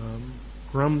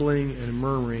grumbling and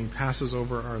murmuring passes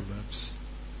over our lips.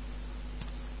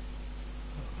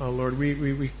 Lord,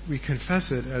 we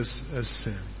confess it as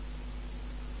sin.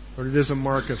 Lord, it is a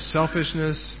mark of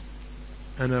selfishness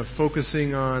and of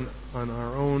focusing on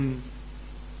our own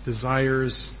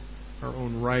desires, our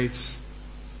own rights.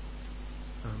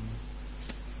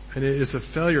 And it is a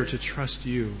failure to trust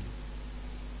you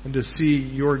and to see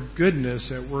your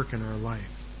goodness at work in our life.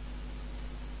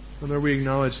 Lord, we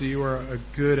acknowledge that you are a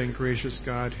good and gracious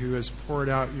God who has poured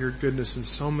out your goodness in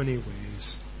so many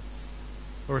ways.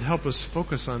 Lord, help us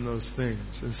focus on those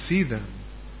things and see them,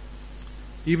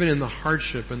 even in the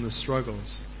hardship and the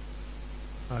struggles,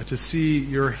 to see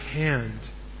your hand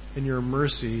and your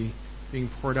mercy being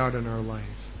poured out in our life,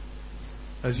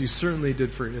 as you certainly did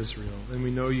for Israel, and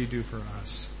we know you do for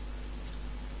us.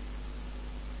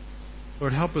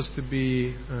 Lord, help us to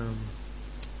be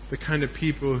the kind of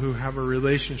people who have a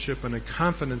relationship and a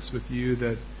confidence with you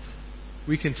that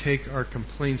we can take our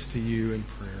complaints to you in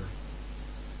prayer.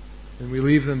 And we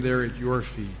leave them there at your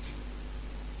feet.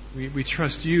 We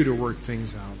trust you to work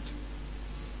things out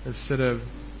instead of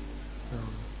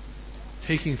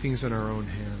taking things in our own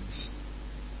hands.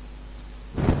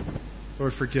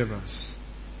 Lord, forgive us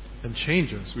and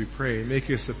change us, we pray. Make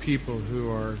us a people who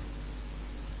are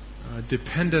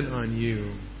dependent on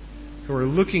you, who are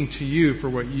looking to you for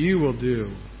what you will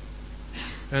do,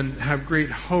 and have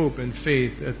great hope and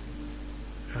faith at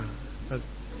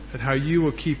how you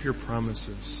will keep your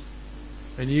promises.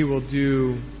 And you will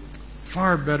do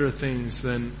far better things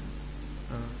than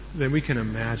we can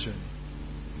imagine.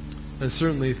 And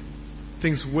certainly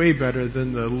things way better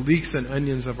than the leeks and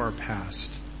onions of our past.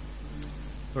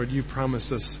 Lord, you promised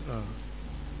us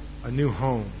a new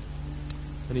home,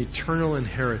 an eternal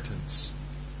inheritance,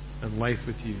 and life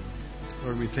with you.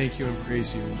 Lord, we thank you and praise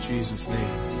you in Jesus'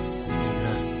 name.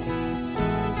 Amen.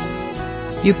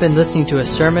 You've been listening to a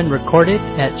sermon recorded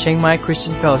at Chiang Mai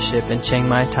Christian Fellowship in Chiang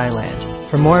Mai, Thailand.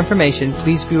 For more information,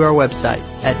 please view our website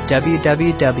at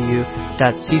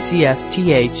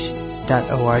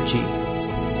www.ccfth.org.